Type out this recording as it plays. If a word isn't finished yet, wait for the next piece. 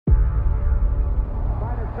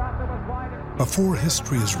Before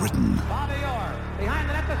history is written,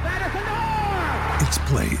 it's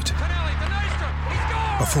played.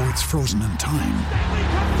 Before it's frozen in time,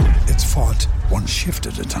 it's fought one shift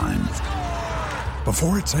at a time.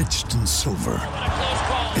 Before it's etched in silver,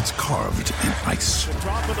 it's carved in ice.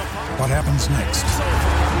 What happens next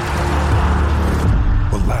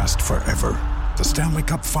will last forever. The Stanley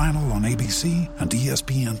Cup Final on ABC and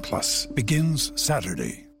ESPN Plus begins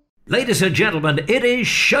Saturday. Ladies and gentlemen, it is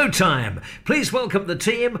showtime. Please welcome the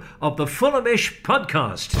team of the Fulhamish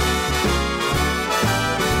podcast.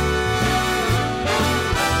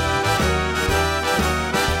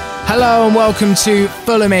 Hello and welcome to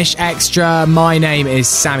Fulhamish Xtra. My name is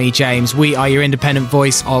Sammy James. We are your independent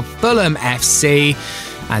voice of Fulham FC.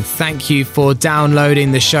 And thank you for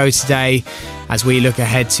downloading the show today as we look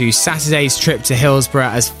ahead to Saturday's trip to Hillsborough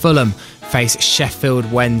as Fulham face Sheffield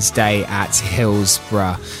Wednesday at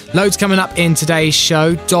Hillsborough. Loads coming up in today's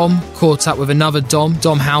show. Dom caught up with another Dom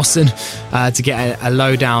Howson, to get a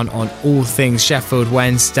lowdown on all things Sheffield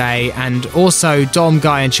Wednesday. And also Dom,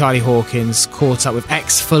 Guy and Charlie Hawkins caught up with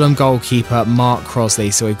ex-Fulham goalkeeper Mark Crossley.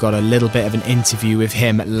 So we've got a little bit of an interview with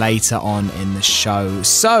him later on in the show.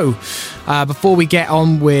 So before we get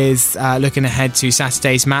on with looking ahead to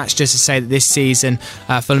Saturday's match, just to say that this season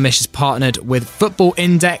Fulhamish has partnered with Football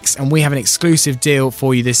Index, and we have an exclusive deal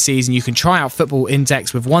for you this season. You can try out Football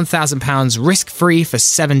Index with £1,000 risk-free for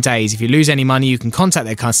 7 days. If you lose any money, you can contact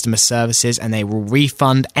their customer services and they will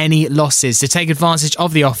refund any losses. To take advantage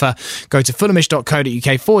of the offer, go to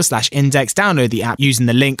fulhamish.co.uk/index, download the app using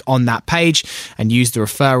the link on that page and use the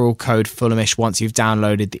referral code Fulhamish once you've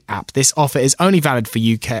downloaded the app. This offer is only valid for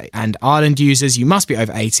UK and Ireland users. You must be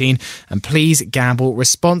over 18 and please gamble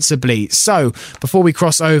responsibly. So before we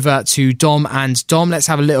cross over to Dom and Dom, let's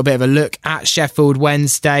have a little bit of a look at Sheffield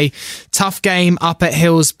Wednesday. Tough game up at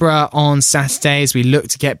Hillsborough on Saturday as we look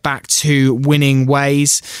to get back to winning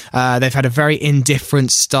ways. They've had a very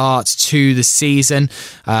indifferent start to the season.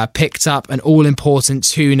 Picked up an all-important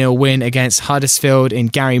 2-0 win against Huddersfield in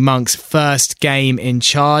Gary Monk's first game in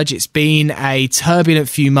charge. It's been a turbulent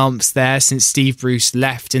few months there since Steve Bruce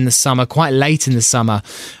left in the summer, quite late in the summer.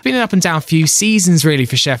 Been an up and down few seasons really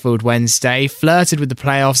for Sheffield Wednesday. Flirted with the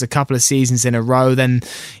playoffs a couple of seasons in a row, then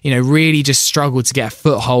really just struggled to get a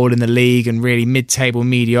foothold in the league, and really mid-table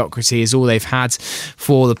mediocrity is all they've had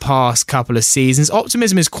for the past couple of seasons.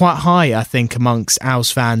 Optimism is quite high, I think, amongst Owls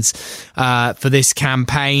fans for this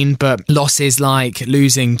campaign, but losses like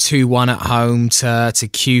losing 2-1 at home to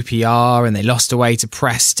QPR, and they lost away to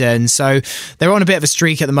Preston, so they're on a bit of a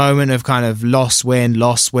streak at the moment of kind of loss, win,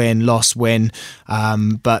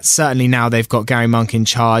 but certainly now they've got Gary Monk in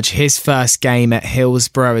charge. His first game at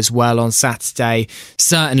Hillsborough as well on Saturday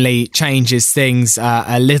certainly changes things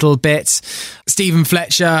a little bit. Stephen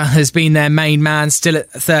Fletcher has been their main man, still at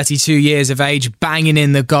 32 years of age, banging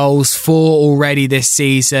in the goals, 4 already this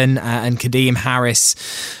season, and Kadeem Harris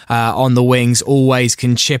on the wings always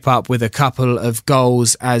can chip up with a couple of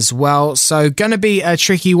goals as well. So going to be a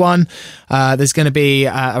tricky one. There's going to be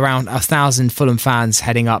around 1,000 Fulham fans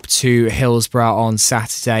heading up to Hillsborough on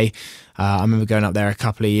Saturday. I remember going up there a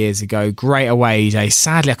couple of years ago. Great away day.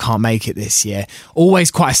 Sadly, I can't make it this year.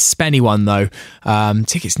 Always quite a spenny one, though.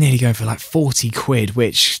 Tickets nearly going for like 40 quid,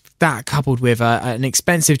 which that coupled with an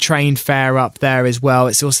expensive train fare up there as well.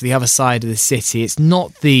 It's also the other side of the city. It's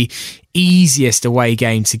not the easiest away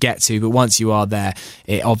game to get to, but once you are there,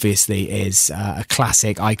 it obviously is a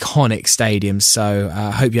classic, iconic stadium. So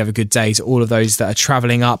I hope you have a good day to all of those that are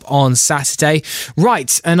travelling up on Saturday.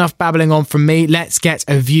 Right, enough babbling on from me. Let's get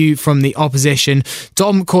a view from the opposition.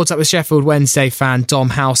 Dom caught up with Sheffield Wednesday fan Dom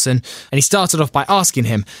Howson, and he started off by asking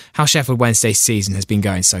him how Sheffield Wednesday's season has been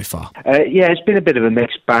going so far. Yeah, it's been a bit of a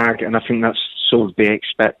mixed bag, and I think that's sort of be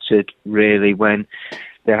expected really when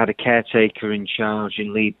they had a caretaker in charge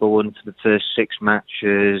in League One for the first 6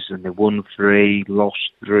 matches, and they won 3,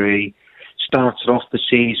 lost 3. Started off the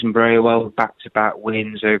season very well, back-to-back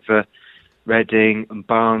wins over Reading and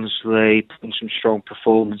Barnsley, putting some strong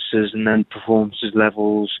performances, and then performances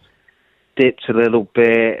levels dipped a little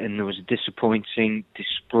bit, and there was a disappointing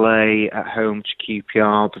display at home to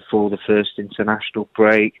QPR before the first international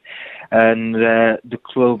break. And the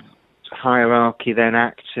club hierarchy then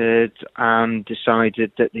acted and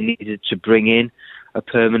decided that they needed to bring in a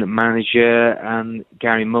permanent manager, and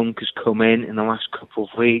Gary Monk has come in the last couple of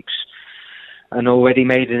weeks and already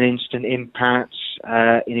made an instant impact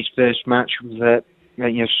in his first match with a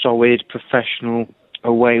solid professional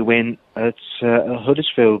away win at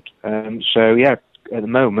Huddersfield. So yeah, at the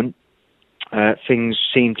moment things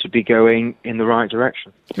seem to be going in the right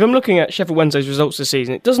direction. If I'm looking at Sheffield Wednesday's results this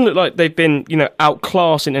season, it doesn't look like they've been,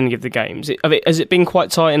 outclassed in any of the games. Has it been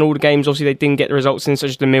quite tight in all the games? Obviously, they didn't get the results in, such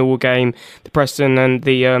as the Millwall game, the Preston and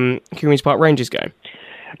the Queen's Park Rangers game.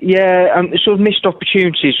 Yeah, sort of missed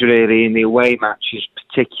opportunities really in the away matches,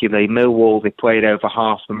 particularly Millwall. They played over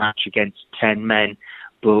half the match against 10 men,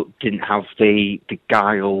 but didn't have the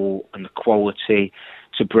guile and the quality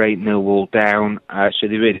to break Millwall down, so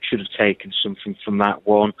they really should have taken something from that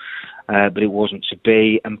one, but it wasn't to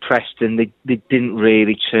be. And Preston, they didn't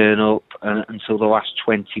really turn up until the last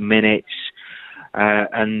 20 minutes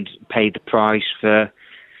and paid the price for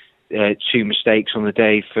two mistakes on the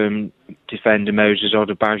day from defender Moses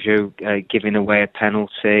Odubajo, giving away a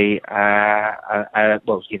penalty,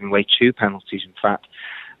 giving away two penalties in fact.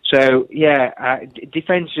 So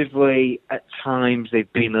defensively at times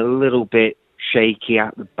they've been a little bit shaky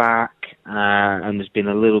at the back, and there's been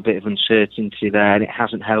a little bit of uncertainty there, and it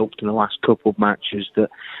hasn't helped in the last couple of matches that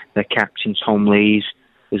their captain Tom Lees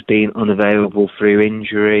has been unavailable through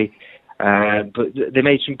injury. But they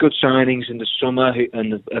made some good signings in the summer,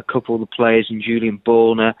 and a couple of the players, and Julian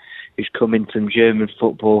Borner, who's come in from German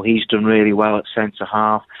football, he's done really well at centre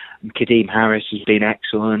half. And Kadeem Harris has been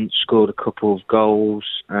excellent, scored a couple of goals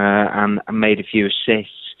and made a few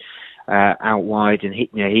assists out wide. And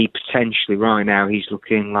he potentially right now he's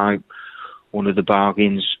looking like one of the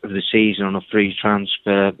bargains of the season on a free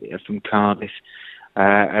transfer from Cardiff.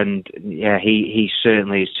 He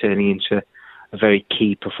certainly is turning into a very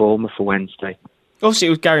key performer for Wednesday. Obviously,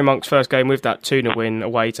 it was Gary Monk's first game with that 2-0 win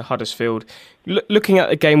away to Huddersfield. Looking at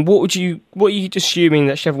the game, what are you assuming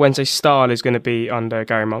that Sheffield Wednesday's style is going to be under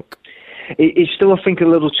Gary Monk? It's still, I think, a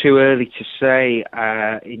little too early to say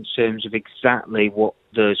in terms of exactly what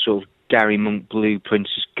the sort of Gary Monk blueprint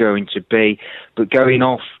is going to be. But going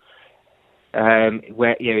off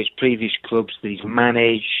where his previous clubs that he's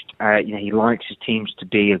managed, he likes his teams to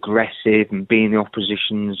be aggressive and be in the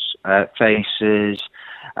opposition's faces.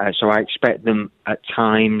 So I expect them at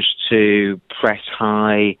times to press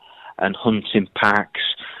high and hunt in packs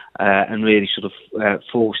and really sort of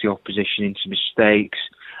force the opposition into mistakes.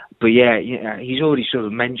 But he's already sort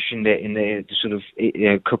of mentioned it in the sort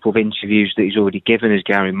of couple of interviews that he's already given as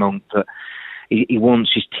Gary Monk, that he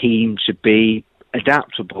wants his team to be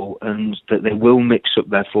adaptable and that they will mix up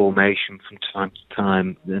their formation from time to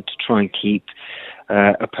time to try and keep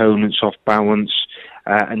opponents off balance.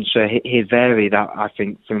 And so he'll vary that, I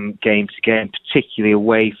think, from game to game, particularly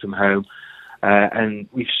away from home. And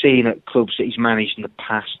we've seen at clubs that he's managed in the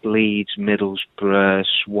past, Leeds, Middlesbrough,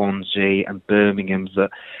 Swansea and Birmingham,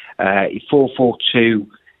 that 4-4-2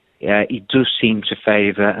 he does seem to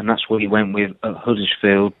favour, and that's what he went with at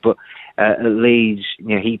Huddersfield. But at Leeds,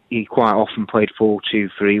 he quite often played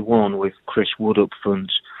 4-2-3-1 with Chris Wood up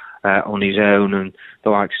front on his own, and the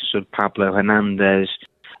likes of sort of Pablo Hernandez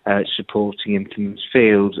supporting him from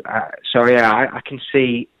midfield. I can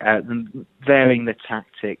see them varying the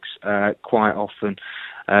tactics quite often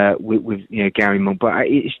with Gary Monk. But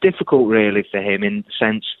it's difficult really for him in the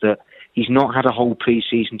sense that he's not had a whole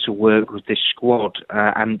pre-season to work with this squad,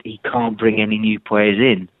 and he can't bring any new players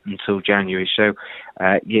in until January. So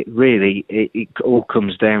it all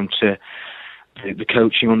comes down to the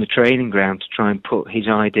coaching on the training ground to try and put his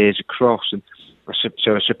ideas across. And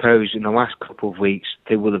so I suppose in the last couple of weeks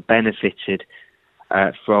they will have benefited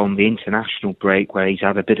from the international break, where he's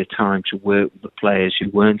had a bit of time to work with the players who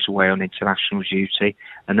weren't away on international duty,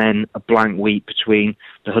 and then a blank week between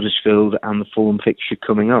the Huddersfield and the Fulham fixture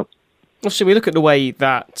coming up. Obviously, we look at the way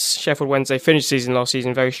that Sheffield Wednesday finished the season last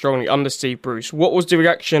season very strongly under Steve Bruce. What was the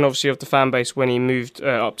reaction, obviously, of the fan base when he moved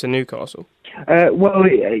up to Newcastle? There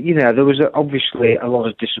was obviously a lot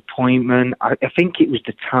of disappointment. I think it was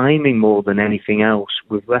the timing more than anything else.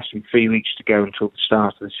 With less than 3 weeks to go until the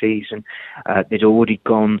start of the season, they'd already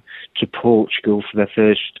gone to Portugal for their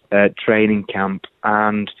first training camp,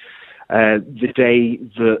 and the day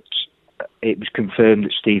that it was confirmed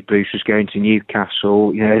that Steve Bruce was going to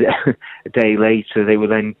Newcastle, a day later they were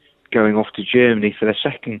then going off to Germany for their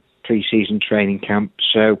second pre-season training camp.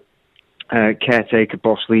 So caretaker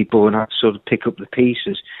boss Lee Bourne had to sort of pick up the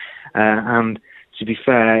pieces. And to be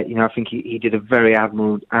fair, I think he did a very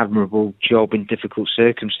admirable job in difficult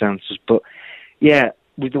circumstances. But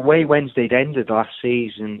with the way Wednesday'd ended last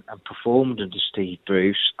season and performed under Steve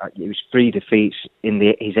Bruce, it was 3 defeats in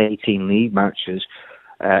his 18 league matches.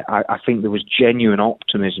 I think there was genuine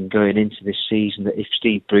optimism going into this season that if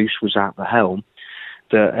Steve Bruce was at the helm,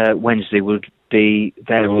 that Wednesday would be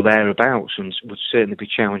there or thereabouts and would certainly be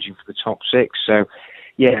challenging for the top 6. So,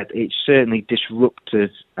 it certainly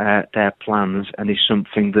disrupted their plans and is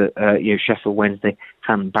something that Sheffield Wednesday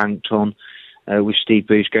hadn't banked on with Steve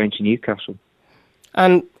Bruce going to Newcastle.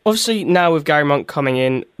 And obviously now with Gary Monk coming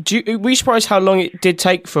in, were you surprised how long it did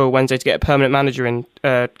take for Wednesday to get a permanent manager in,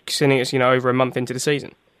 considering it's over a month into the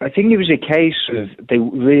season? I think it was a case of they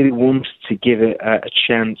really wanted to give it a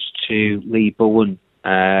chance to Lee Bowen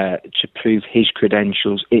to prove his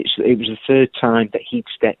credentials. It was the third time that he'd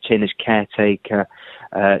stepped in as caretaker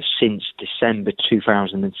since December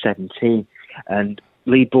 2017, and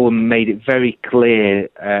Lee Bowen made it very clear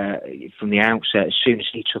from the outset, as soon as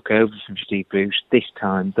he took over from Steve Bruce this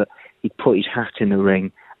time, that he put his hat in the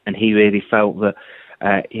ring, and he really felt that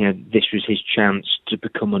this was his chance to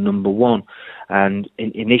become a number one. And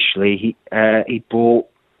initially, he bought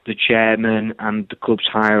the chairman and the club's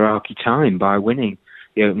hierarchy time by winning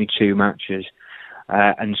the opening 2 matches.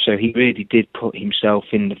 And so he really did put himself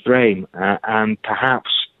in the frame. And perhaps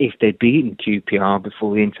if they'd beaten QPR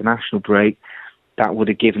before the international break, that would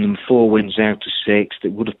have given them 4 wins out of 6.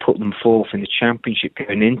 That would have put them 4th in the Championship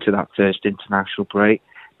going into that first international break.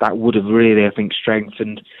 That would have really, I think,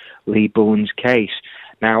 strengthened Lee Bowen's case.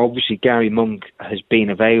 Now, obviously, Gary Monk has been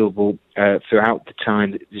available throughout the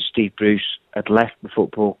time that Steve Bruce had left the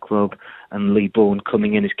football club, and Lee Bowen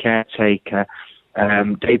coming in as caretaker.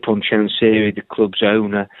 Dapon Chansiri, the club's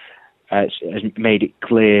owner, has made it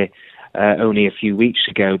clear only a few weeks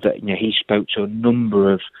ago that he spoke to a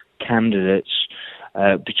number of candidates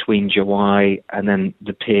between July and then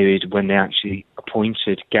the period when they actually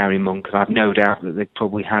appointed Gary Monk. And I've no doubt that they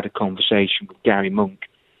probably had a conversation with Gary Monk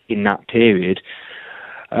in that period.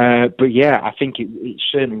 But yeah, I think it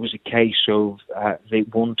certainly was a case of they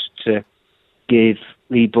wanted to give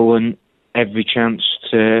Lee Bowen every chance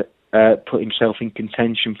to put himself in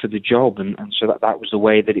contention for the job, and so that was the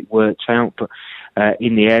way that it worked out. But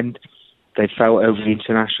in the end, they felt over the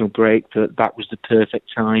international break that was the perfect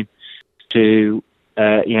time to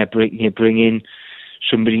bring in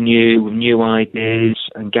somebody new with new ideas.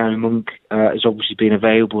 And Gary Monk has obviously been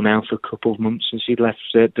available now for a couple of months since he left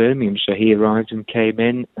Birmingham, so he arrived and came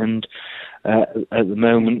in, and at the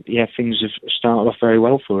moment, things have started off very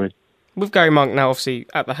well for him. With Gary Monk now obviously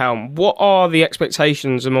at the helm, what are the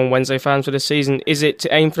expectations among Wednesday fans for this season? Is it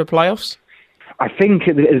to aim for the playoffs? I think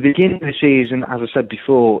at the beginning of the season, as I said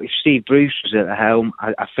before, if Steve Bruce was at the helm,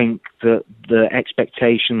 I think that the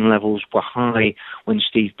expectation levels were high when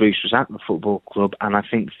Steve Bruce was at the football club, and I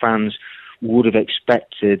think fans would have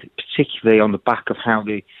expected, particularly on the back of how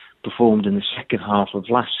they performed in the second half of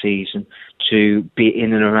last season, to be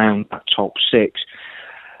in and around that top 6.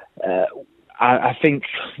 I think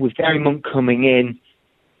with Gary Monk coming in,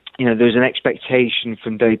 there's an expectation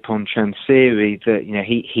from Dapon Chansiri that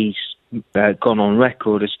he's gone on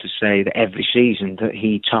record as to say that every season that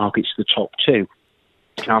he targets the top 2.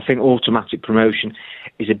 And I think automatic promotion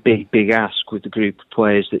is a big ask with the group of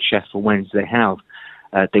players that Sheff and Wednesday have.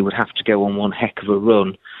 They would have to go on one heck of a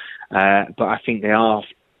run, but I think they are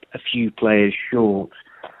a few players short,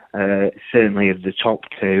 certainly of the top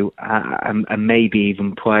 2, and maybe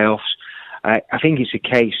even playoffs. I think it's a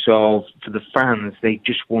case of, for the fans, they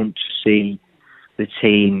just want to see the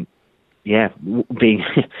team,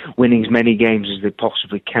 winning as many games as they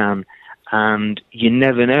possibly can. And you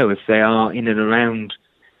never know if they are in and around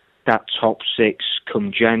that top 6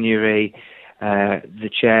 come January. The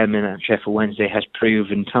chairman at Sheffield Wednesday has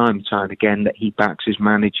proven time and time again that he backs his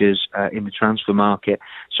managers in the transfer market.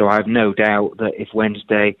 So I have no doubt that if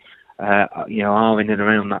Wednesday are in and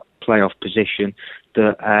around that playoff position,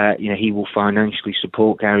 that he will financially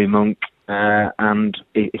support Gary Monk, and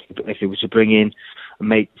if it was to bring in and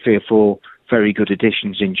make 3 or 4 very good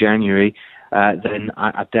additions in January, then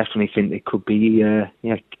I definitely think they could be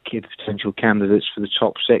potential candidates for the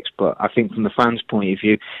top 6. But I think from the fans' point of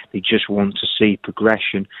view, they just want to see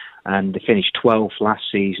progression, and they finished 12th last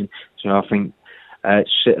season, so I think at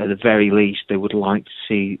the very least they would like to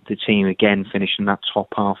see the team again finish in that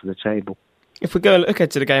top half of the table. If we go and look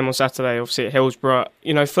ahead to the game on Saturday, obviously at Hillsborough,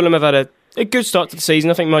 Fulham have had a good start to the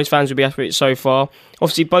season. I think most fans will be happy with it so far.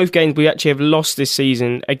 Obviously, both games we actually have lost this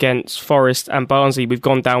season against Forest and Barnsley. We've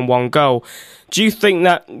gone down 1 goal. Do you think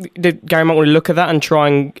that Gary Monk will look at that and try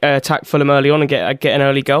and attack Fulham early on and get an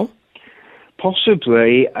early goal?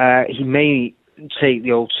 Possibly. He may take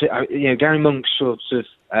the old... Gary Monk's sort of...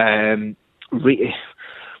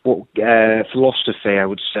 philosophy, I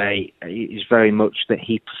would say, is very much that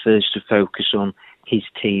he prefers to focus on his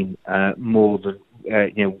team more than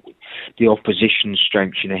the opposition's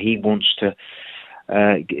strengths. He wants to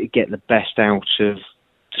get the best out of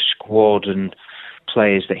the squad and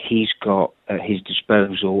players that he's got at his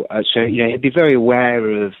disposal. So he'd be very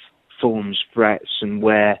aware of Fulham's threats and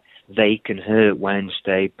where they can hurt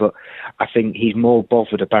Wednesday. But I think he's more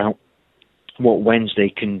bothered about what Wednesday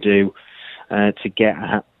can do to get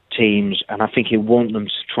at teams, and I think he'll want them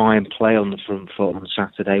to try and play on the front foot on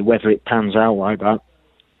Saturday. Whether it pans out like that,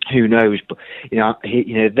 who knows? But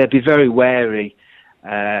they'll be very wary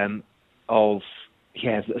of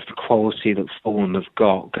the quality that Fulham have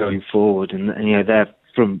got going forward, and their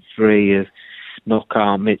front three of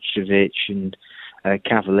Knockout, Mitrovic, and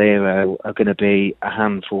Cavallero are going to be a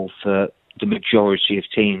handful for the majority of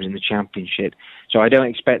teams in the Championship. So I don't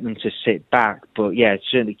expect them to sit back, but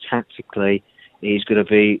certainly tactically, it's going to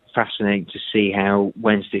be fascinating to see how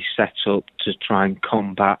Wednesday's set up to try and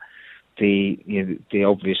combat the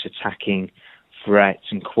obvious attacking threats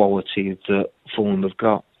and quality that Fulham have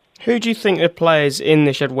got. Who do you think the players in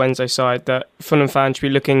the Sheffield Wednesday side that Fulham fans should be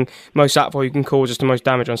looking most out for, who can cause us the most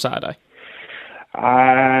damage on Saturday?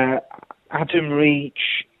 Adam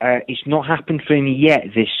Reach, it's not happened for him yet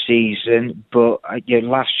this season, but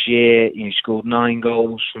last year he scored 9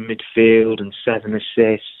 goals from midfield and 7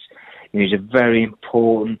 assists. He's a very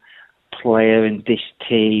important player in this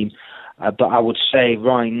team. But I would say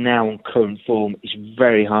right now on current form, it's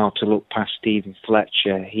very hard to look past Stephen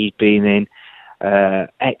Fletcher. He's been in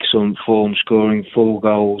excellent form, scoring 4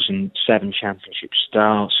 goals and 7 Championship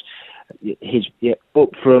starts. Up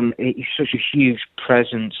from, he's such a huge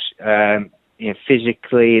presence,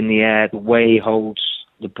 physically in the air, the way he holds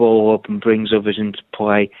the ball up and brings others into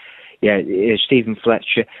play. Stephen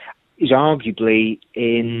Fletcher is arguably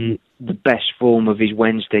in the best form of his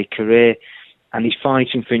Wednesday career, and he's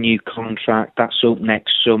fighting for a new contract. That's up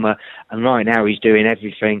next summer, and right now he's doing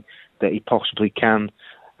everything that he possibly can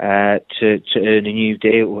to earn a new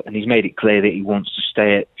deal, and he's made it clear that he wants to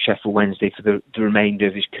stay at Sheffield Wednesday for the remainder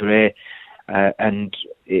of his career.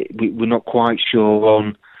 We're not quite sure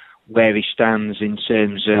on where he stands in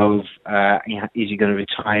terms of is he going to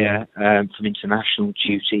retire from international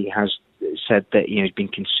duty. He has said that he's been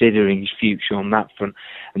considering his future on that front,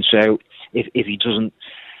 and so if he doesn't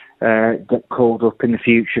get called up in the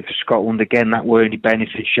future for Scotland again, that will only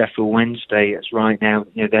benefit Sheffield Wednesday. As right now,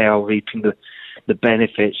 they are reaping the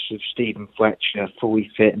benefits of Stephen Fletcher, fully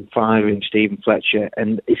fit and firing Stephen Fletcher.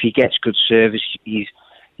 And if he gets good service, he's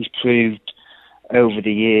proved over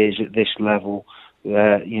the years at this level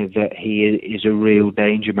that he is a real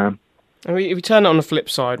danger man. If we turn it on the flip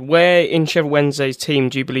side, where in Sheffield Wednesday's team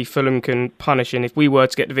do you believe Fulham can punish? And if we were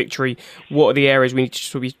to get the victory, what are the areas we need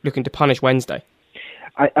to be looking to punish Wednesday?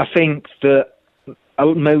 I think that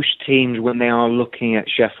most teams, when they are looking at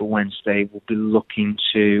Sheffield Wednesday, will be looking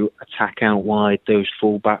to attack out wide those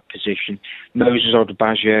full-back position. Moses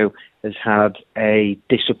Odubajo has had a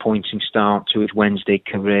disappointing start to his Wednesday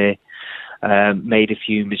career, made a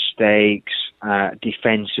few mistakes.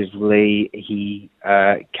 Defensively, he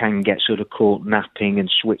can get sort of caught napping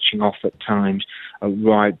and switching off at times at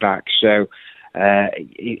right back. So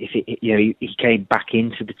he came back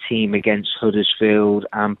into the team against Huddersfield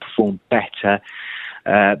and performed better.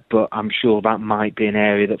 But I'm sure that might be an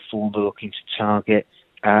area that Fulham are looking to target.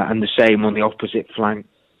 And the same on the opposite flank.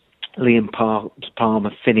 Liam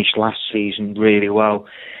Palmer finished last season really well,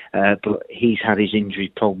 but he's had his injury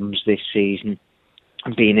problems this season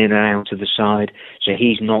and been in and out of the side, so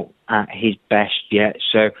he's not at his best yet.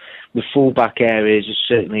 So the full-back areas is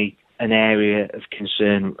certainly an area of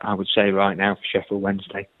concern, I would say, right now for Sheffield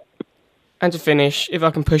Wednesday. And to finish, if I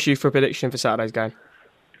can push you for a prediction for Saturday's game.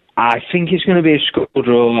 I think it's going to be a score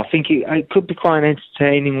draw. I think it could be quite an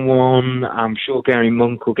entertaining one. I'm sure Gary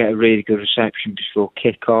Monk will get a really good reception before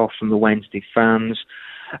kick-off from the Wednesday fans.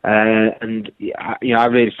 And I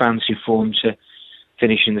really fancy Fulham to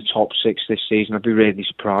finish in the top 6 this season. I'd be really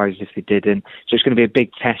surprised if they didn't. So it's going to be a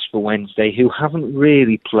big test for Wednesday, who haven't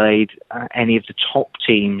really played any of the top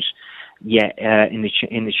teams yet in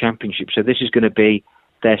the Championship. So this is going to be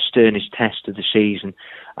their sternest test of the season.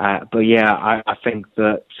 But I think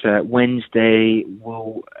that Wednesday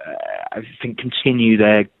will, continue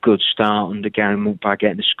their good start under Gary Monk by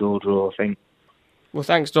getting a score draw, I think. Well,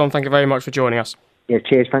 thanks, Dom. Thank you very much for joining us. Yeah,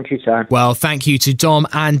 cheers. Thanks for your time. Well, thank you to Dom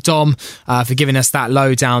for giving us that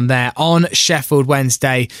lowdown there on Sheffield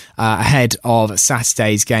Wednesday ahead of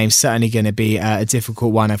Saturday's game. Certainly going to be a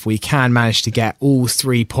difficult one. If we can manage to get all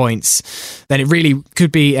 3 points, then it really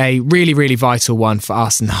could be a really, really vital one for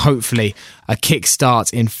us, and hopefully a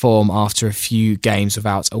kickstart in form after a few games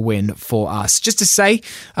without a win for us. Just to say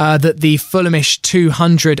that the Fulhamish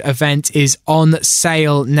 200 event is on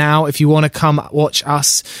sale now. If you want to come watch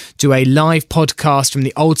us do a live podcast from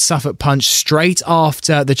the Old Suffolk Punch straight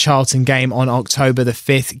after the Charlton game on October the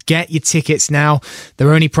 5th, get your tickets now.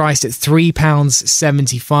 They're only priced at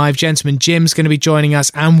 £3.75. Gentleman Jim's going to be joining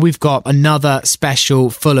us, and we've got another special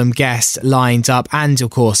Fulham guest lined up, and of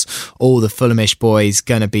course all the Fulhamish boys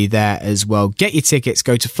going to be there as well. world. Get your tickets,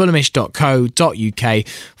 go to fulhamish.co.uk,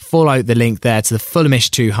 follow the link there to the Fulhamish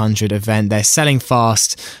 200 event. They're selling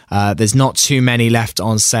fast. There's not too many left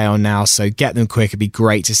on sale now, so get them quick. It'd be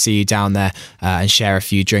great to see you down there and share a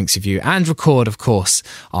few drinks with you and record, of course,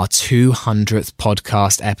 our 200th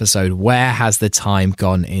podcast episode. Where has the time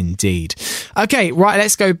gone indeed? Okay, right,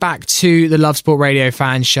 let's go back to the Love Sport Radio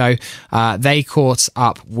fan show. They caught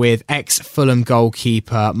up with ex-Fulham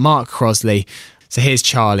goalkeeper Mark Crossley. So here's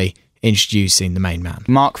Charlie introducing the main man.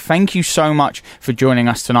 Mark, thank you so much for joining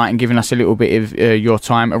us tonight and giving us a little bit of your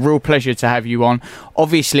time. A real pleasure to have you on.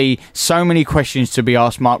 Obviously, so many questions to be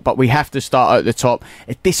asked, Mark, but we have to start at the top.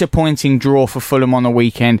 A disappointing draw for Fulham on the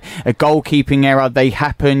weekend. A goalkeeping error, they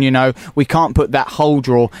happen, We can't put that whole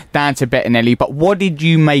draw down to Bettinelli, but what did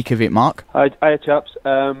you make of it, Mark? Hi, chaps.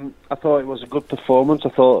 I thought it was a good performance. I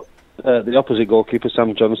thought the opposite goalkeeper,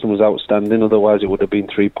 Sam Johnson, was outstanding. Otherwise, it would have been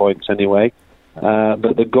 3 points anyway.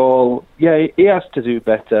 But the goal, he has to do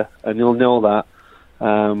better, and he'll know that.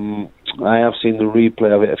 I have seen the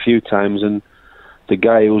replay of it a few times, and the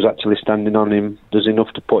guy who's actually standing on him does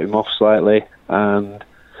enough to put him off slightly.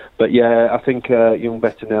 But I think young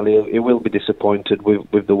Bettinelli, he will be disappointed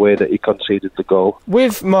with the way that he conceded the goal.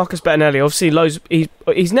 With Marcus Bettinelli, obviously,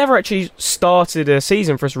 he's never actually started a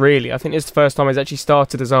season for us, really. I think it's the first time he's actually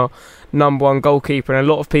started as our number one goalkeeper, and a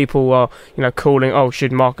lot of people are, calling,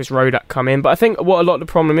 should Marcus Rodak come in? But I think what a lot of the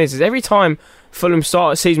problem is every time Fulham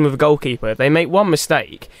start a season with a goalkeeper, they make one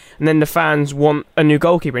mistake, and then the fans want a new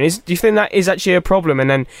goalkeeper. And do you think that is actually a problem? And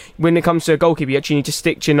then when it comes to a goalkeeper, you actually need to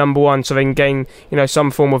stick to your number one so they can gain,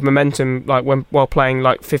 some form of momentum, like while playing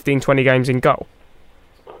 15, 20 games in goal.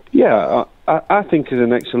 Yeah, I think he's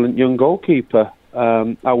an excellent young goalkeeper.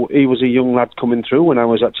 He was a young lad coming through when I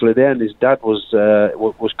was actually there, and his dad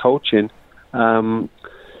was coaching.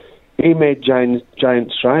 He made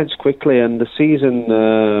giant strides quickly, and the season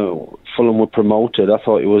Fulham were promoted, I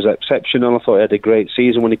thought it was exceptional. I thought he had a great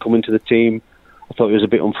season when he come into the team. I thought it was a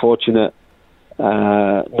bit unfortunate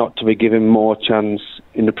not to be given more chance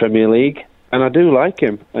in the Premier League, and I do like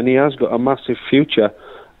him, and he has got a massive future.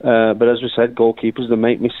 But as we said, goalkeepers, they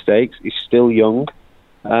make mistakes. He's still young,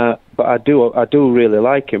 but I do really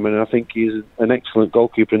like him, and I think he's an excellent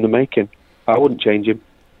goalkeeper in the making. I wouldn't change him.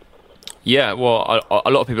 Yeah, well,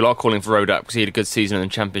 a lot of people are calling for Rodak because he had a good season in the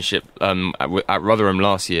Championship at Rotherham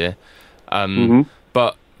last year.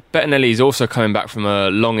 But Bettinelli is also coming back from a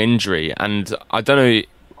long injury, and I don't know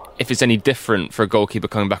if it's any different for a goalkeeper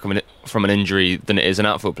coming back from an injury than it is an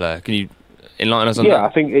outfield player. Can you enlighten us on that? Yeah,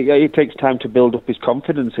 I think it takes time to build up his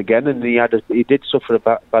confidence again, and he did suffer a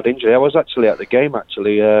bad injury. I was actually at the game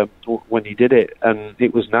when he did it, and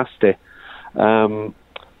it was nasty.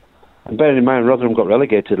 And bearing in mind, Rotherham got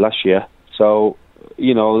relegated last year, so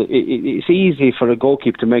it's easy for a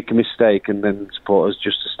goalkeeper to make a mistake and then supporters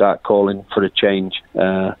just to start calling for a change.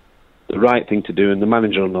 The right thing to do, and the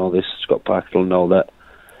manager will know this, Scott Parker will know that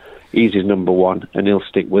he's his number one, and he'll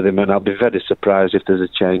stick with him, and I'll be very surprised if there's a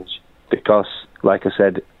change, because, like I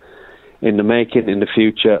said, in the making, in the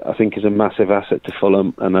future, I think he's a massive asset to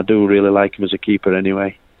Fulham, and I do really like him as a keeper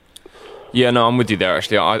anyway. Yeah, no, I'm with you there,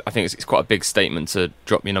 actually. I think it's quite a big statement to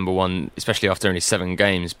drop your number one, especially after only 7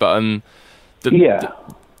 games. But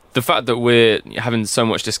the fact that we're having so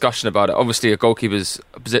much discussion about it, obviously a goalkeeper's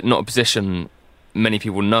not a position many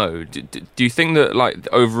people know. Do you think that,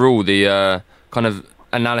 overall, the kind of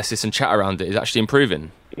analysis and chat around it is actually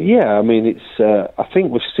improving? Yeah, I mean, it's. I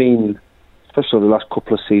think we've seen, especially the last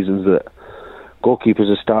couple of seasons, that goalkeepers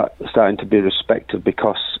are starting to be respected,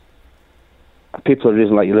 because people are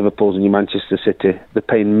reason like your Liverpools and your Manchester City, they're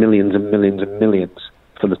paying millions and millions and millions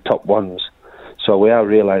for the top ones. So we are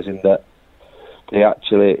realising that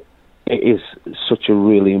it is such a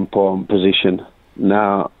really important position.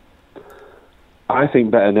 Now, I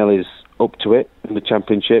think Bettinelli's up to it in the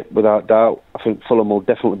Championship, without doubt. I think Fulham will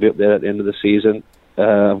definitely be up there at the end of the season.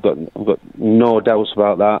 I've got no doubts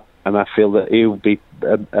about that, and I feel that he will be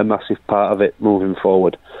a massive part of it moving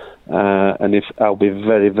forward. And I'll be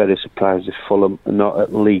very, very surprised if Fulham are not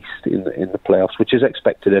at least in the playoffs, which is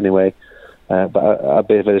expected anyway. But I'll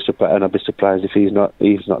be very surprised, and I'll be surprised if he's not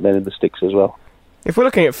there in the sticks as well. If we're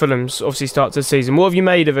looking at Fulham's obviously start to the season, what have you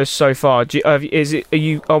made of us so far? Are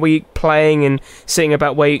we playing and seeing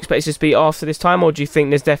about where you expect us to be after this time, or do you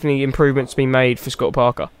think there's definitely improvements to be made for Scott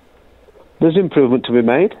Parker? There's improvement to be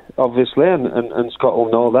made, obviously, and Scott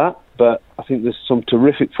will know that. But I think there's some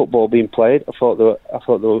terrific football being played. I thought there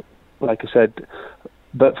were, like I said,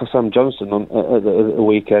 but for Sam Johnson at the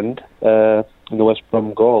weekend in the West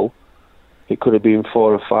Brom goal, it could have been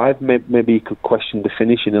 4 or 5. Maybe you could question the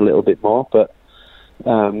finishing a little bit more, but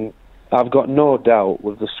I've got no doubt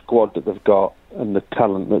with the squad that they've got and the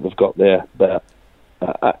talent that they've got there that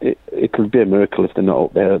it could be a miracle if they're not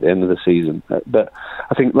up there at the end of the season. But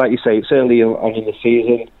I think, like you say, it's early on in the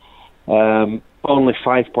season. Only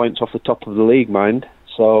 5 points off the top of the league, mind.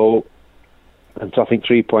 So I think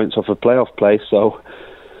 3 points off a playoff place. So,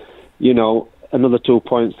 another 2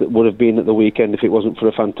 points that would have been at the weekend if it wasn't for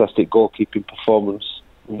a fantastic goalkeeping performance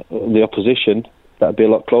in the opposition. That'd be a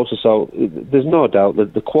lot closer. So there's no doubt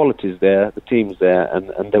that the quality's there, the team's there,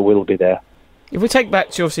 and they will be there. If we take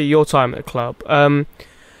back to obviously your time at the club,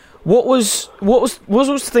 what was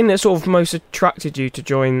the thing that sort of most attracted you to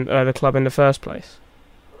join the club in the first place?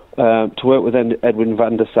 To work with Edwin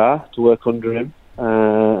van der Sar, to work under him,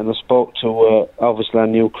 and I spoke to. Obviously, I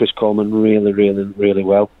knew Chris Coleman really, really, really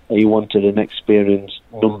well. He wanted an experienced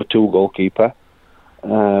number 2 goalkeeper,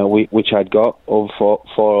 which I'd got over 400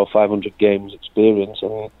 or 500 games experience,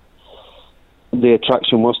 and the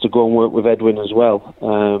attraction was to go and work with Edwin as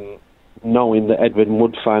well. Knowing that Edwin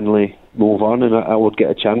would finally move on and I would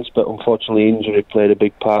get a chance, but unfortunately injury played a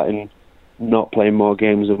big part in not playing more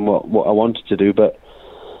games than what I wanted to do. But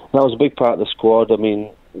that was a big part of the squad. I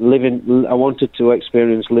mean, I wanted to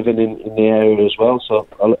experience living in the area as well, so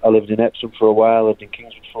I lived in Xtra for a while, lived in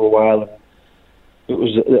Kingswood for a while, and it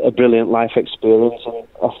was a brilliant life experience, and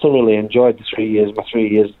I thoroughly enjoyed my 3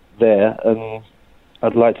 years there, and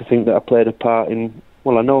I'd like to think that I played a part in.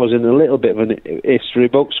 Well, I know I was in a little bit of an history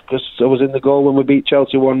books because I was in the goal when we beat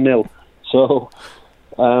Chelsea 1-0. So,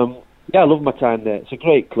 I love my time there. It's a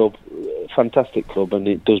great club, fantastic club, and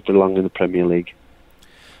it does belong in the Premier League.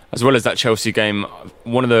 As well as that Chelsea game,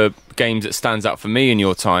 one of the games that stands out for me in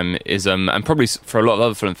your time is, and probably for a lot of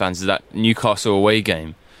other Fulham fans, is that Newcastle away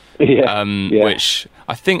game. Which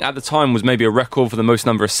I think at the time was maybe a record for the most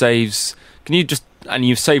number of saves. Can you just... And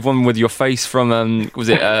you saved one with your face from, was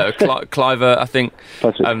it Cliver, I think?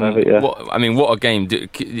 Patrick Cliver, yeah. What a game.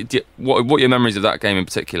 What are your memories of that game in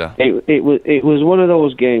particular? It was one of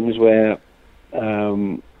those games where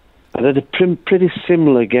I had a pretty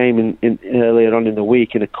similar game in earlier on in the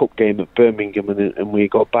week in a cup game at Birmingham, and we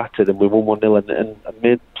got battered and we won 1-0 and I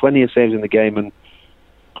made 20 saves in the game, and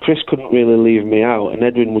Chris couldn't really leave me out, and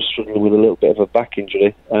Edwin was struggling with a little bit of a back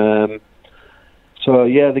injury. So,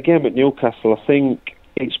 the game at Newcastle, I think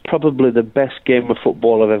it's probably the best game of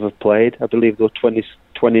football I've ever played. I believe there were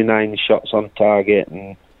 29 shots on target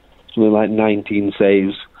and something like 19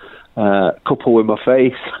 saves, couple with my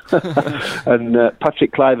face. And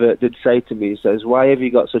Patrick Cliver did say to me, he says, "Why have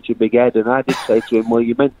you got such a big head?" And I did say to him, "Well,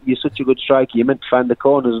 you're such a good striker, you meant to find the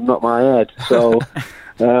corners and not my head." So,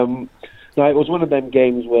 it was one of them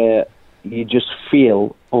games where you just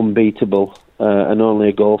feel unbeatable. And only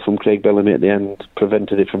a goal from Craig Bellamy at the end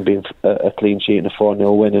prevented it from being a clean sheet and a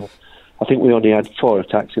 4-0 win. And I think we only had 4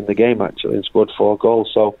 attacks in the game, actually, and scored 4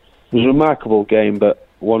 goals. So it was a remarkable game, but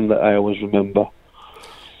one that I always remember.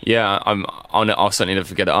 Yeah, I'll certainly never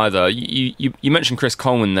forget it either. You mentioned Chris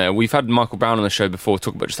Coleman there. We've had Michael Brown on the show before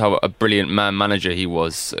talk about just how a brilliant man-manager he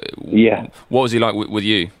was. Yeah. What was he like with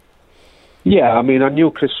you? Yeah, I mean, I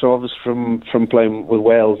knew Chris Rovers from playing with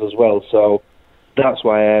Wales as well, so that's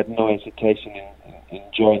why I had no hesitation in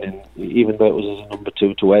joining, even though it was as a number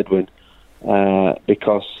 2 to Edwin,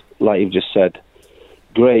 because, like you've just said,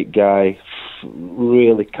 great guy,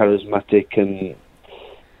 really charismatic, and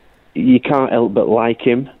you can't help but like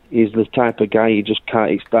him. He's the type of guy you just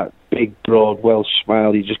can't. It's that big, broad Welsh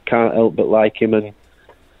smile. You just can't help but like him, and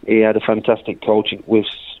he had a fantastic coach with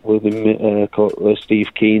him,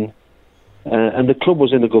 Steve Keane. And the club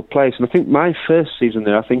was in a good place, and I think my first season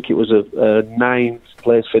there, I think it was a 9th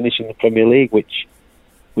place finish in the Premier League, which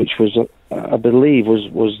was, I believe,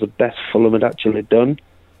 was the best Fulham had actually done.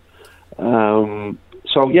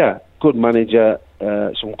 Good manager,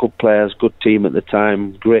 some good players, good team at the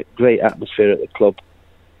time, great atmosphere at the club,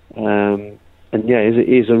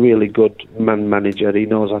 he's a really good manager. He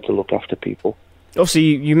knows how to look after people. Obviously,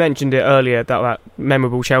 you mentioned it earlier, that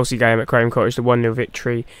memorable Chelsea game at Craven Cottage, the 1-0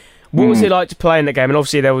 victory. What was it like to play in that game? And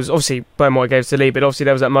obviously Beaumont gave us the lead, but obviously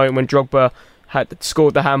there was that moment when Drogba had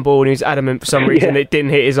scored the handball and he was adamant for some reason it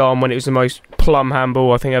didn't hit his arm when it was the most plumb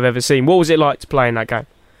handball I think I've ever seen. What was it like to play in that game?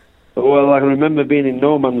 Well, I remember being in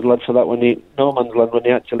no man's land for that when he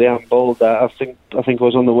actually handballed that. I think I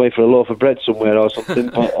was on the way for a loaf of bread somewhere or something.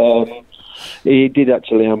 But he did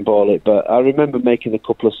actually handball it. But I remember making a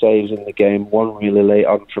couple of saves in the game. One really late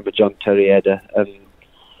on from a John Terry header, and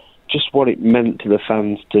just what it meant to the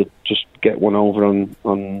fans to just get one over on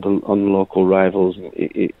the local rivals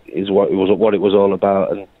is what it was all about,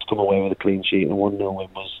 and to come away with a clean sheet and 1-0 win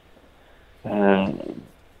was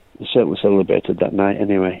certainly celebrated that night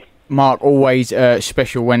anyway. Mark, always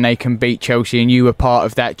special when they can beat Chelsea, and you were part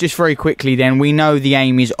of that. Just very quickly then, we know the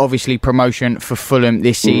aim is obviously promotion for Fulham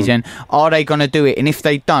this season. Are they going to do it? And if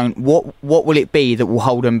they don't, what will it be that will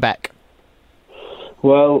hold them back?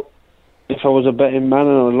 Well, if I was a betting man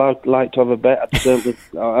and I'd like to have a bet,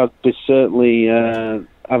 I'd be certainly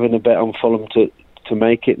having a bet on Fulham to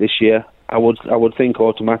make it this year. I would think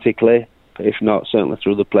automatically, but if not, certainly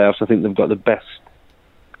through the playoffs. I think they've got the best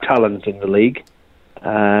talent in the league,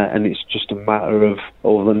 and it's just a matter of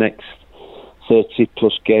over the next 30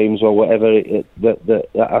 plus games or whatever that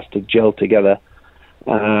has to gel together.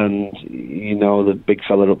 And the big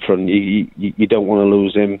fella up front, you don't want to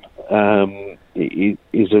lose him.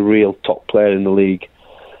 He's a real top player in the league.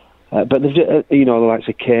 But they've the likes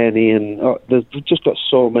of Kearney, and they've just got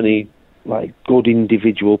so many good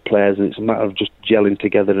individual players, and it's a matter of just gelling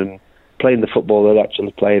together and playing the football they're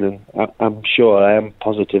actually playing. And I am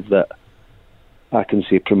positive that I can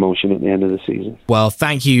see a promotion at the end of the season. Well,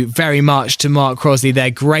 thank you very much to Mark Crossley.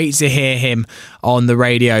 They're great to hear him on the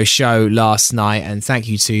radio show last night. And thank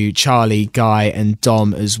you to Charlie, Guy and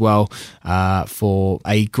Dom as well for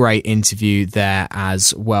a great interview there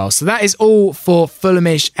as well. So that is all for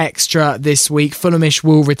Fulhamish Extra this week. Fulhamish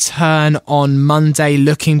will return on Monday,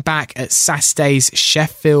 looking back at Saturday's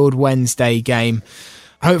Sheffield Wednesday game.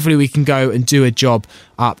 Hopefully we can go and do a job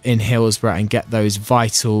up in Hillsborough and get those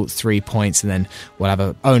vital 3 points, and then we'll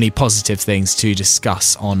have only positive things to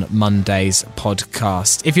discuss on Monday's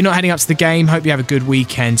podcast. If you're not heading up to the game, hope you have a good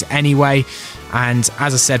weekend anyway. And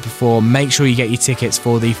as I said before, make sure you get your tickets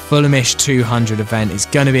for the Fulhamish 200 event. It's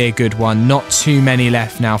going to be a good one. Not too many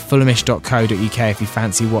left now. Fulhamish.co.uk if you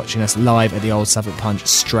fancy watching us live at the Old Suffolk Punch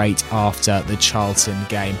straight after the Charlton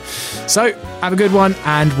game. So have a good one,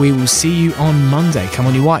 and we will see you on Monday. Come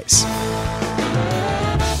on, you Whites.